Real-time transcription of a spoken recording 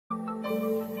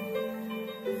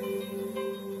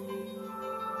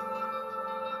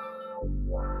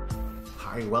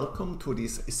Hi, welcome to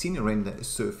this CineRender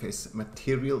Surface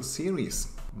Material Series.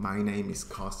 My name is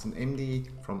Carsten MD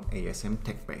from ASM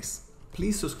TechBase.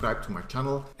 Please subscribe to my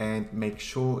channel and make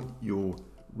sure you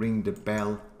ring the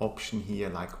bell option here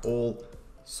like all,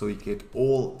 so you get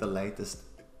all the latest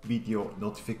video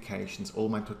notifications, all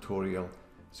my tutorial,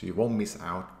 so you won't miss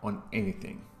out on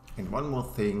anything. And one more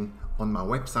thing, on my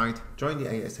website, join the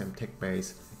ASM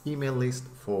TechBase email list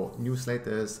for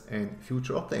newsletters and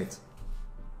future updates.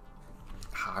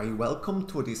 Hi, welcome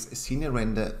to this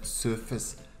CineRender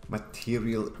Surface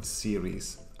Material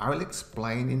Series. I will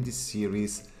explain in this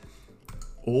series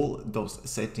all those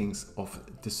settings of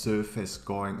the surface,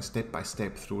 going step by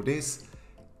step through this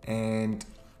and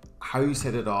how you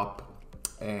set it up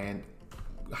and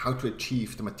how to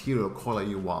achieve the material color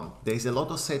you want. There's a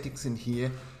lot of settings in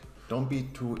here. Don't be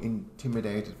too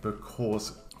intimidated,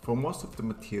 because for most of the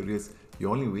materials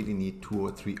you only really need 2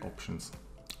 or 3 options.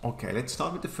 Okay, let's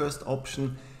start with the first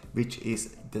option, which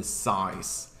is the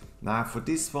size. Now for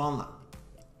this one,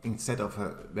 instead of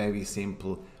a very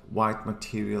simple white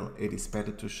material, it is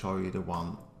better to show you the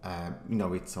one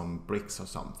with some bricks or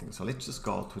something. So let's just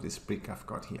go to this brick I've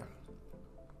got here.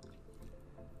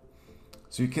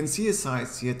 So you can see a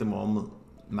size here at the moment.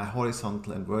 My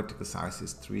horizontal and vertical size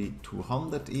is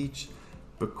 3200 each,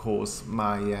 because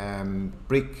my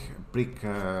brick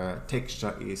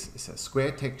texture is a square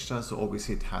texture, so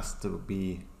obviously it has to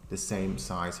be the same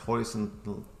size,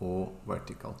 horizontal or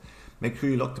vertical. Make sure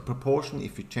you lock the proportion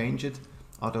if you change it,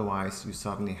 otherwise you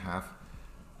suddenly have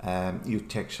your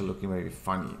texture looking very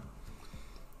funny.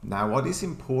 Now what is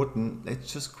important,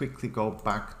 let's just quickly go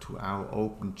back to our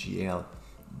OpenGL.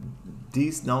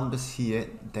 These numbers here,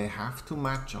 they have to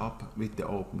match up with the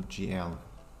OpenGL.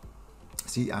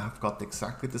 See, I have got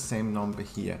exactly the same number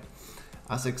here.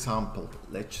 As example,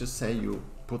 let's just say you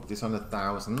put this on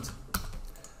 1000.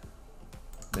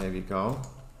 There we go.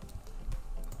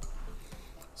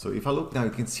 So if I look now, you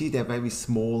can see they're very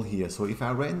small here. So if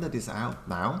I render this out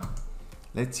now,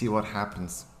 let's see what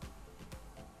happens.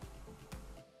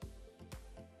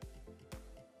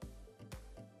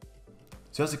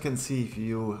 So as you can see, if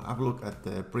you have a look at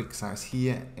the brick size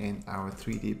here and our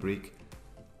 3D brick,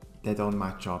 they don't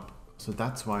match up. So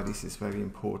that's why this is very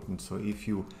important. So if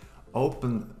you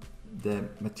open the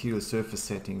material surface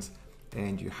settings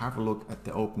and you have a look at the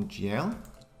OpenGL,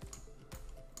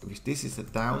 if this is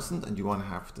 1000 and you want to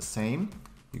have the same,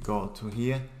 you go to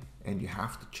here and you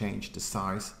have to change the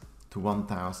size to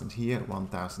 1000 here,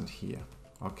 1000 here.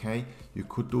 Okay, you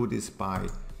could do this by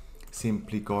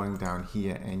simply going down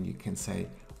here and you can say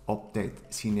update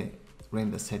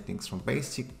CineRender settings from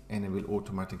basic, and it will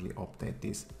automatically update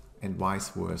this, and vice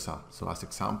versa. So as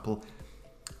example,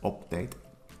 update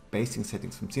basic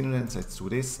settings from CineRender. Let's do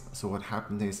this. So what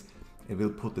happened is it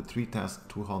will put the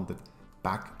 3200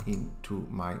 back into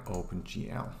my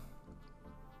OpenGL.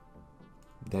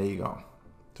 There you go.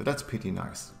 So that's pretty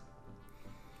nice.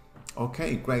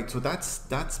 Okay, great. So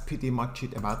that's pretty much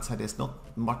it about that. There's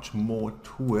not much more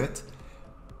to it.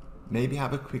 Maybe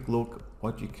have a quick look.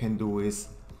 What you can do is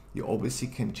you obviously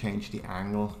can change the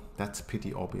angle. That's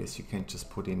pretty obvious. You can just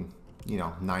put in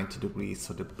 90 degrees,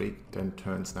 so the brick then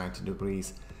turns 90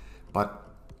 degrees. But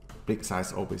brick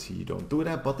size, obviously you don't do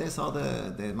that. But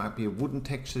there might be a wooden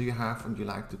texture you have and you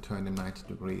like to turn them 90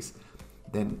 degrees.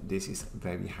 Then this is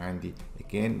very handy.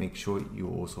 Again, make sure you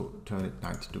also turn it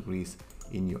 90 degrees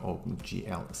in your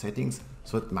OpenGL settings,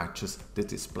 so it matches the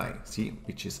display, see,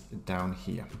 which is down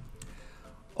here.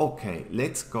 Okay,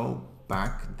 let's go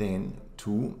back then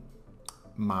to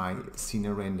my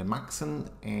CineRender Maxon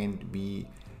and we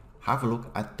have a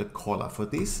look at the color. For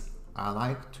this, I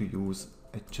like to use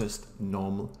a just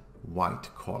normal white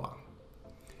color.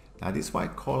 Now this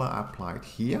white color I applied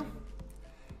here.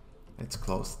 Let's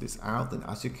close this out, and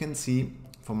as you can see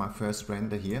for my first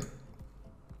render here,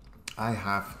 I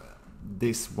have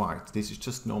this white. This is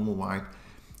just normal white.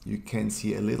 You can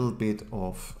see a little bit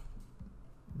of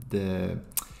the,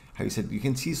 you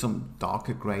can see some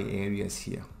darker gray areas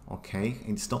here. Okay,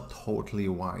 and it's not totally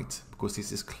white because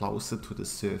this is closer to the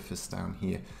surface down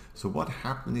here. So what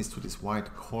happened is to this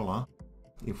white color,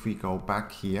 if we go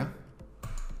back here,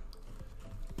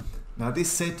 now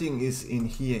this setting is in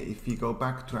here. If we go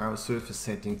back to our surface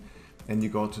setting and you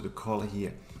go to the color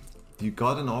here, you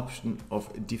got an option of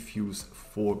diffuse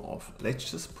fall off. Let's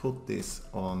just put this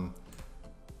on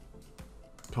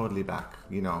totally back,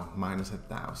 minus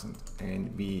 1000,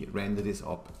 and we render this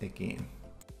up again.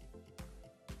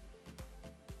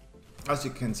 As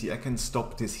you can see, I can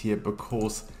stop this here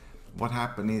because what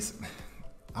happened is,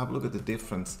 have a look at the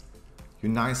difference.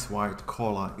 Your nice white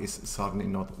color is suddenly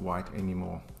not white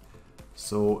anymore.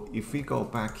 So if we go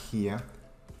back here,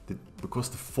 because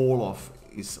the fall off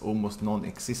is almost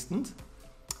non-existent.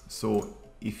 So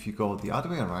if you go the other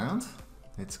way around,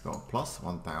 let's go plus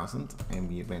 1000 and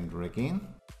we render again.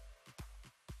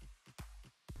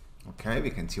 Okay, we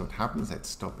can see what happens. Let's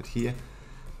stop it here.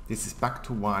 This is back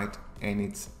to white, and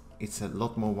it's a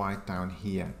lot more white down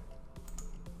here.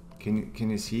 Can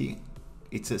you see?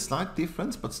 It's a slight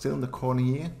difference, but still in the corner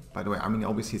here. By the way, I mean,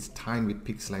 obviously it's tiny with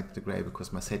pixelated gray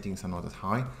because my settings are not that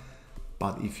high.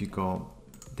 But if you go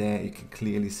there, you can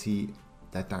clearly see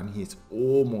that down here it's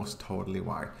almost totally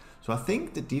white. So I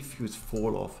think the diffuse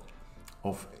fall off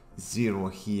of 0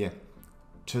 here,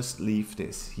 just leave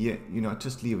this here, you know,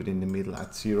 just leave it in the middle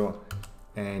at 0,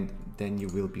 and then you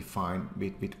will be fine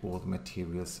with all the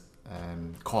materials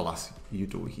colors you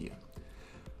do here.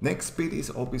 Next bit is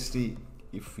obviously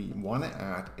if we want to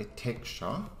add a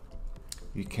texture,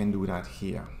 you can do that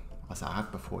here. As I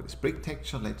had before this brick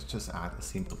texture, let's just add a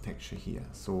simple texture here.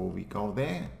 So we go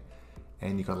there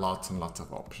and you got lots and lots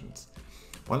of options.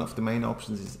 One of the main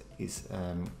options is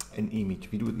an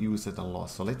image. We do use it a lot.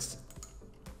 So let's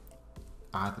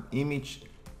add an image,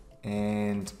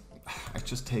 and I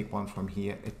just take one from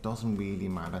here. It doesn't really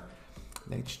matter.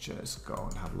 Let's just go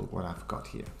and have a look what I've got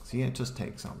here. So yeah, just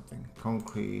take something.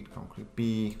 Concrete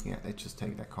B. Yeah, let's just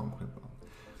take that concrete one.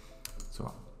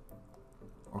 So,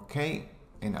 okay.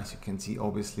 And as you can see,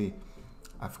 obviously,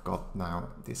 I've got now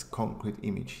this concrete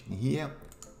image in here.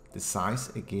 The size,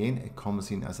 again, it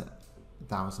comes in as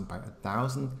 1000 by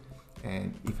 1000.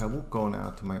 And if I would go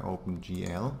now to my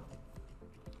OpenGL,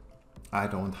 I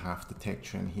don't have the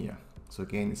texture in here. So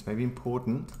again, it's very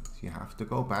important. So you have to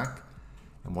go back.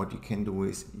 And what you can do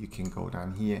is you can go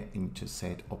down here and just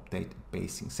set update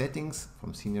basing settings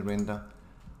from CineRender.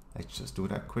 Let's just do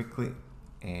that quickly.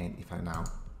 And if I now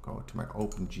go to my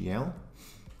OpenGL,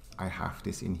 I have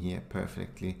this in here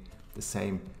perfectly. The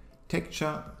same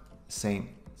texture, same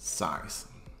size.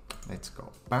 Let's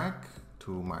go back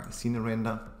to my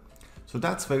CineRender. So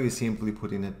that's very simply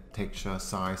put in a texture,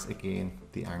 size, again,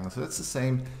 the angle. So that's the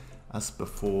same as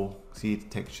before. See the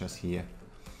textures here.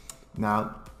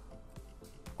 Now,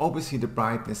 obviously the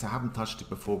brightness, I haven't touched it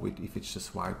before with if it's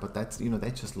just white, but that's, you know,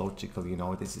 that's just logical, you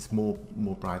know, this is more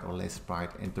bright or less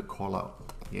bright. And the color,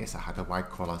 yes, I had a white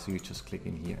color, so you just click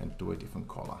in here and do a different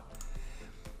color.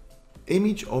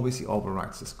 Image obviously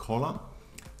overrides this color,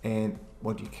 and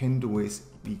what you can do is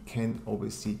we can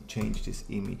obviously change this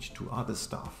image to other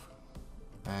stuff.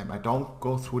 I don't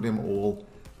go through them all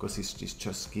because it's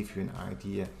just give you an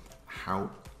idea how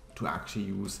to actually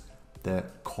use the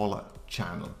color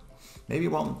channel. Maybe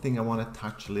one thing I want to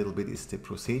touch a little bit is the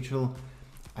procedural.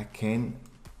 I can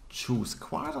choose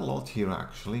quite a lot here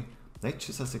actually. Let's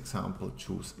just as example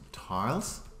choose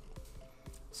tiles.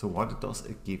 So what it does,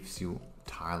 it gives you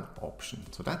tile option.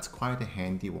 So that's quite a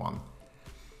handy one.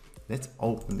 Let's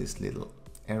open this little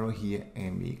arrow here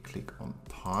and we click on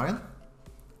tile.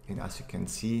 And as you can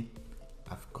see,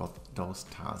 I've got those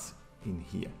tiles in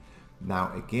here.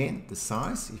 Now again, the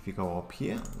size, if you go up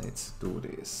here, let's do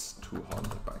this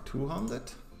 200 by 200.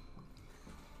 Let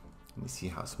me see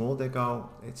how small they go.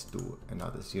 Let's do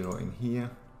another 0 in here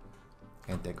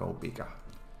and they go bigger.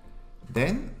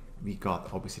 Then we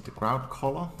got obviously the ground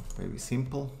color, very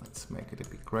simple. Let's make it a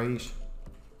bit grayish.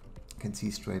 You can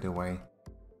see straight away.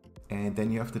 And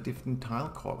then you have the different tile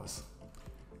colors.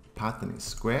 Pattern is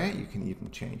square. You can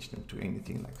even change them to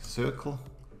anything like a circle.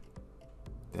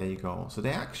 There you go. So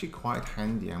they're actually quite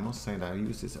handy. I must say that I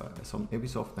use this every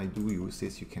so often. I do use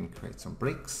this. You can create some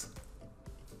bricks,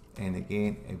 and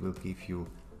again, it will give you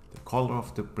the color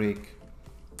of the brick,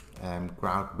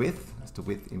 ground width, that's the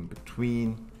width in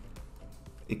between.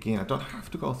 Again, I don't have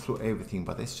to go through everything,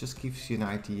 but this just gives you an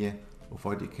idea of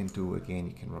what you can do. Again,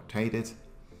 you can rotate it,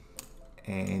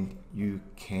 and you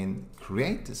can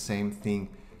create the same thing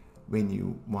when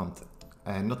you want,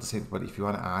 not the same, but if you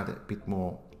want to add a bit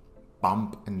more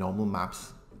bump and normal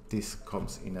maps, this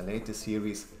comes in a later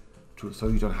series so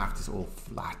you don't have this all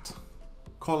flat.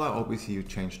 Color, obviously you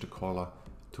change the color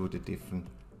to the different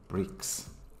bricks.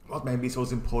 What maybe is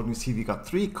also important, you see we got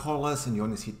 3 colors and you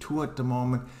only see 2 at the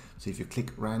moment. So if you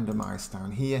click randomize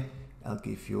down here, I'll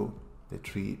give you the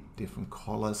 3 different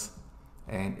colors,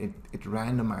 and it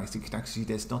randomizes. You can actually see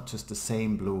there's not just the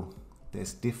same blue,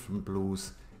 there's different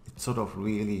blues. It sort of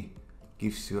really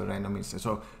gives you a randomizer.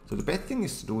 So the best thing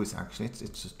is to do is actually,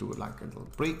 let's just do it like a little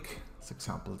brick. For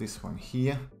example, this one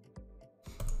here.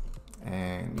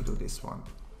 And we do this one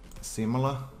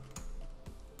similar.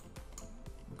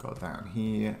 Go down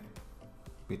here,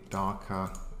 a bit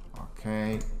darker.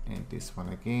 Okay, and this one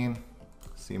again,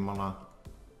 similar.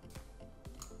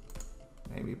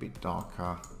 Maybe a bit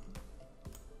darker.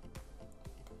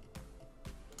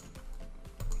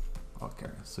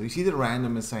 darker. So you see the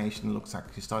randomization looks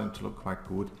actually starting to look quite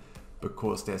good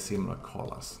because they're similar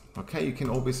colors. Okay, you can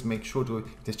always make sure to,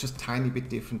 if there's just tiny bit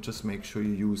different, just make sure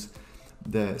you use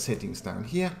the settings down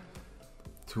here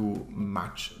to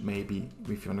match. Maybe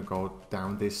if you want to go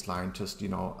down this line, just, you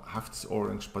know, have this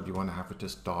orange, but you want to have it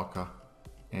just darker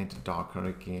and darker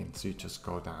again. So you just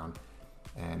go down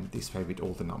and this way with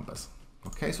all the numbers.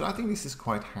 Okay, so I think this is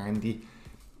quite handy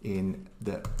in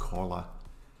the color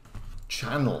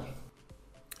channel.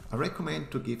 I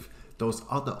recommend to give those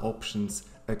other options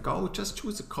a go. Just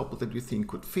choose a couple that you think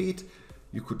could fit.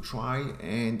 You could try,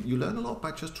 and you learn a lot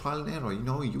by just trial and error. You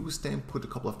know, use them, put a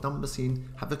couple of numbers in,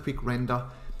 have a quick render,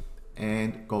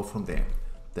 and go from there.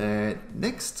 The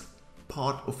next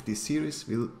part of this series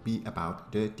will be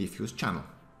about the diffuse channel.